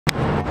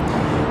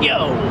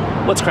Yo,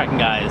 what's cracking,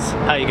 guys?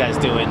 How you guys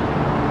doing?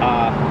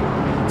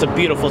 It's a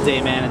beautiful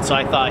day, man, and so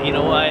I thought, you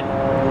know what?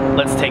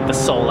 Let's take the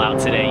soul out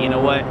today. You know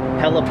what?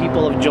 Hella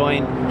people have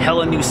joined,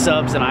 hella new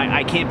subs, and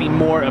I can't be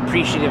more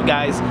appreciative,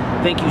 guys.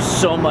 Thank you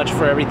so much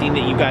for everything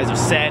that you guys have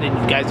said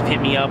and you guys have hit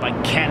me up. I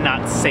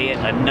cannot say it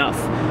enough.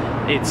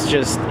 It's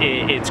just,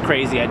 it's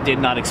crazy. I did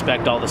not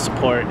expect all the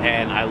support,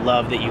 and I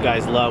love that you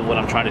guys love what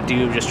I'm trying to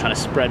do. Just trying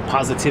to spread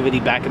positivity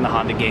back in the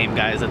Honda game,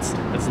 guys.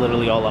 That's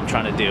literally all I'm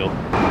trying to do.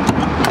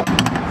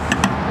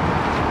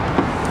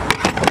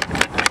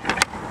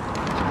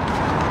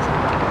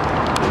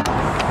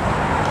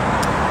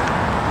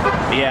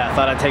 Yeah, I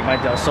thought I'd take my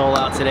Del Sol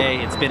out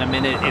today. It's been a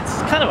minute.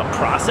 It's kind of a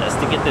process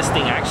to get this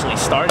thing actually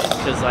started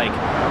because, like,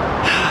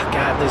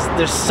 God,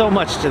 there's so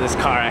much to this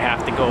car I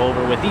have to go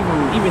over with.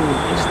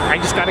 I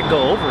just got to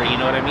go over it, you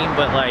know what I mean?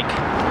 But, like,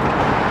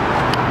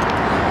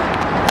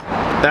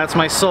 that's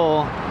my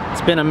Sol.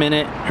 It's been a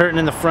minute. Hurting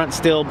in the front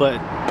still,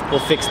 but we'll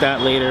fix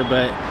that later.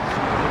 But,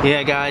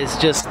 yeah, guys,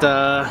 just,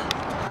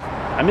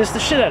 I miss the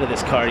shit out of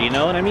this car, you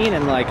know what I mean?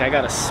 And, like, I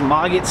got to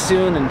smog it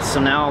soon, and so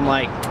now I'm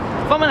like,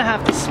 if I'm gonna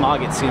have to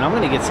smog it soon, I'm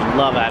gonna get some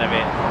love out of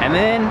it. And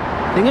then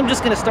I think I'm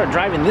just gonna start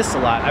driving this a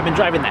lot. I've been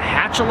driving the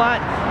hatch a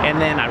lot, and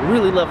then I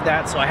really love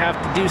that, so I have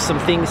to do some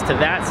things to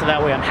that so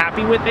that way I'm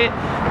happy with it.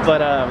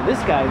 But this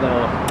guy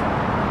though,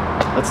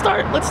 let's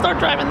start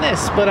driving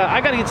this. But I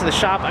gotta get to the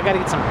shop, I gotta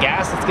get some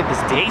gas, let's get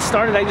this day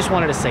started. I just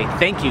wanted to say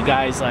thank you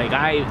guys. Like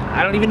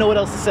I don't even know what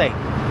else to say,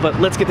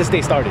 but let's get this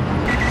day started.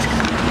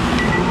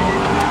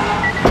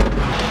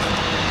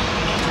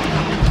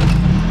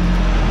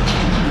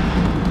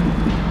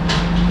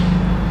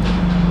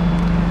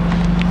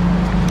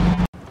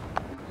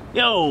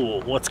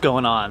 Yo, what's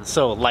going on?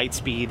 So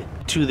Lightspeed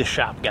to the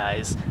shop,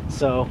 guys.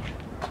 So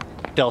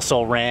Del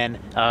Sol ran.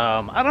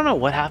 I don't know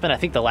what happened. I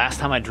think the last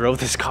time I drove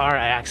this car,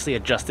 I actually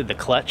adjusted the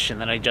clutch, and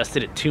then I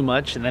adjusted it too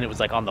much, and then it was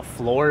like on the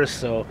floor.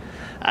 So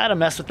I had to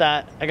mess with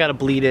that. I gotta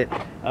bleed it.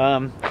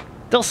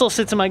 Del Sol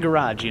sits in my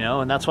garage, you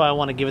know, and that's why I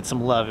want to give it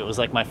some love. It was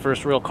like my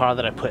first real car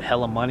that I put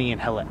hella money and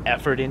hella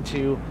effort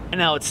into. And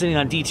now it's sitting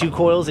on D2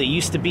 coils. It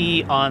used to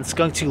be on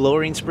Skunk 2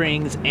 lowering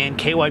springs and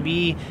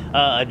KYB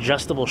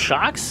adjustable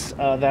shocks.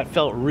 That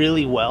felt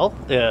really well,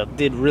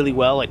 did really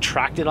well. I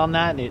tracked it on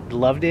that and it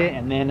loved it.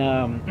 And then,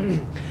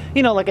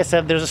 you know, like I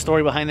said, there's a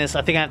story behind this.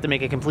 I think I have to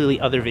make a completely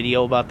other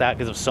video about that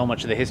because of so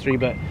much of the history.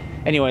 But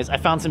anyways, I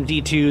found some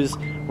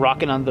D2s,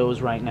 rocking on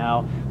those right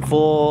now.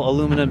 Full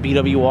aluminum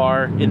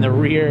BWR in the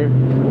rear.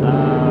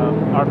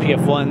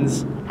 RPF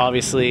ones,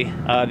 obviously.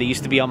 They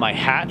used to be on my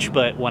hatch,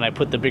 but when I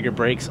put the bigger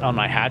brakes on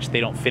my hatch, they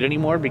don't fit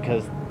anymore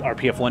because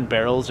RPF 1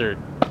 barrels are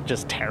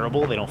just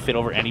terrible. They don't fit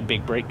over any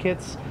big brake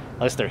kits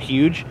unless they're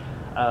huge.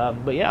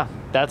 But yeah,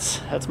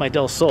 that's my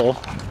Del Sol.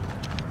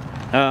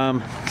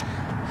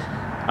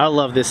 I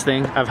love this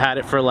thing. I've had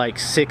it for like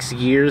 6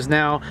 years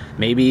now,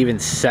 maybe even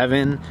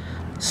 7.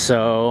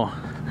 So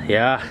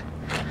yeah,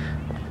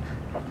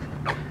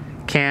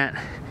 can't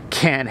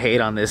hate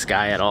on this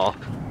guy at all.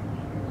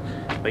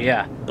 But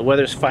yeah, the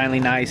weather's finally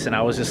nice, and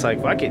I was just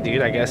like, fuck it,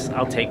 dude, I guess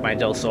I'll take my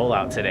Del Sol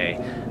out today.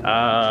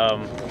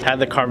 Had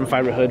the carbon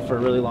fiber hood for a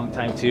really long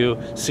time too,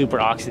 super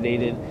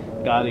oxidated.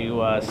 Got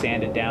to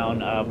sand it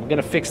down. I'm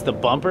gonna fix the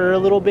bumper a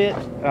little bit,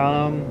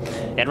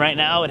 and right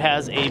now it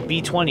has a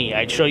B20.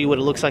 I'd show you what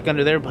it looks like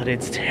under there, but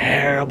it's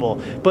terrible.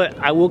 But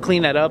I will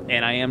clean that up,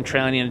 and I am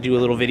trying to do a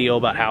little video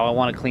about how I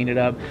want to clean it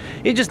up.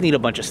 It just need a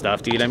bunch of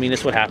stuff, dude. I mean,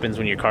 that's what happens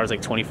when your car's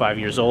like 25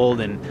 years old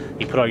and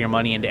you put all your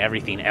money into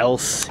everything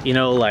else, you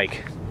know,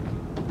 like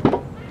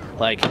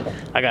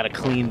I gotta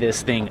clean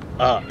this thing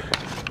up.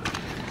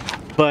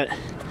 But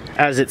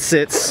as it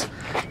sits,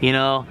 you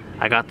know,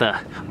 I got the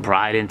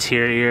bride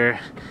interior,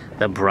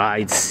 the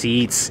bride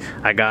seats.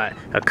 I got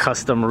a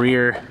custom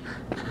rear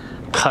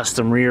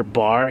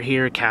bar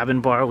here,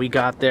 cabin bar we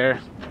got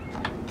there.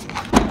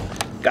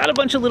 Got a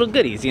bunch of little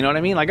goodies, you know what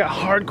I mean? I got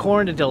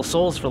hardcore into Del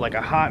Sols for like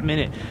a hot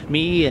minute.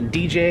 Me and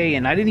DJ,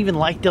 and I didn't even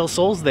like Del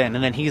Sols then.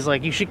 And then he's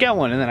like, you should get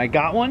one. And then I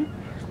got one,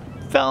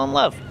 fell in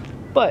love.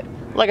 But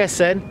like I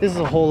said, this is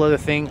a whole other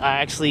thing. I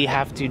actually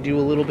have to do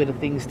a little bit of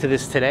things to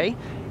this today.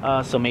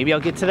 So maybe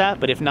I'll get to that,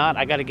 but if not,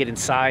 I gotta get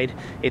inside.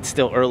 It's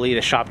still early,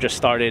 the shop just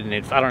started,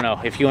 and I don't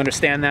know, if you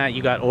understand that,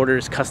 you got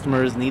orders,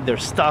 customers need their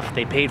stuff,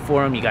 they paid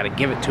for them, you gotta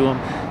give it to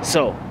them.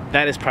 So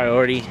that is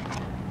priority.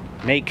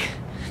 I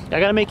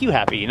gotta make you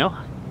happy, you know?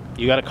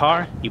 You got a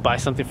car, you buy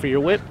something for your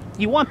whip,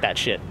 you want that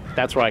shit.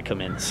 That's where I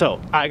come in.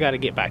 So I gotta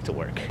get back to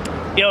work.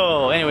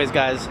 Yo, anyways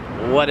guys,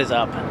 what is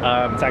up?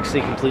 It's actually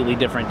a completely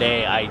different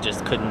day. I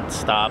just couldn't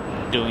stop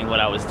doing what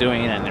I was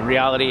doing, and in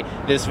reality,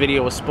 this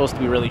video was supposed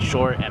to be really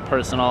short and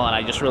personal, and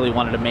I just really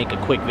wanted to make a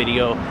quick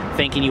video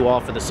thanking you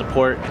all for the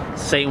support,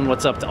 saying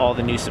what's up to all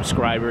the new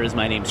subscribers.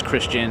 My name's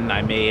Christian.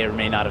 I may or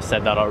may not have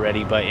said that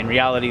already, but in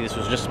reality, this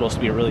was just supposed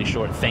to be a really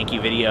short thank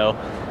you video.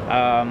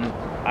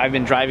 I've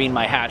been driving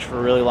my hatch for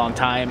a really long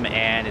time,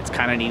 and it's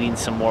kind of needing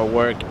some more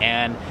work.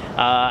 And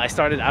I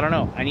don't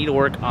know, I need to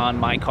work on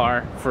my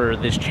car for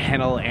this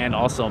channel and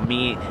also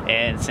me.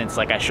 And since,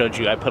 like I showed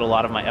you, I put a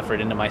lot of my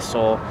effort into my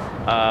Soul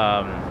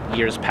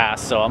years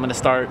past, so I'm gonna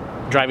start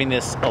driving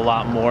this a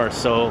lot more.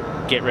 So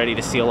get ready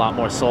to see a lot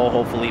more Soul,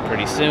 hopefully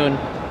pretty soon.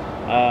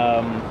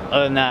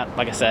 Other than that,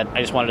 like I said,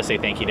 I just wanted to say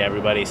thank you to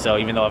everybody. So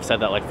even though I've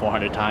said that like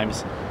 400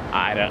 times,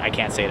 I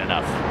can't say it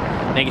enough.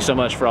 Thank you so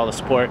much for all the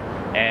support,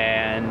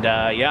 and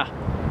yeah,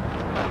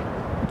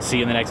 see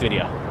you in the next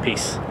video.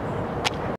 Peace.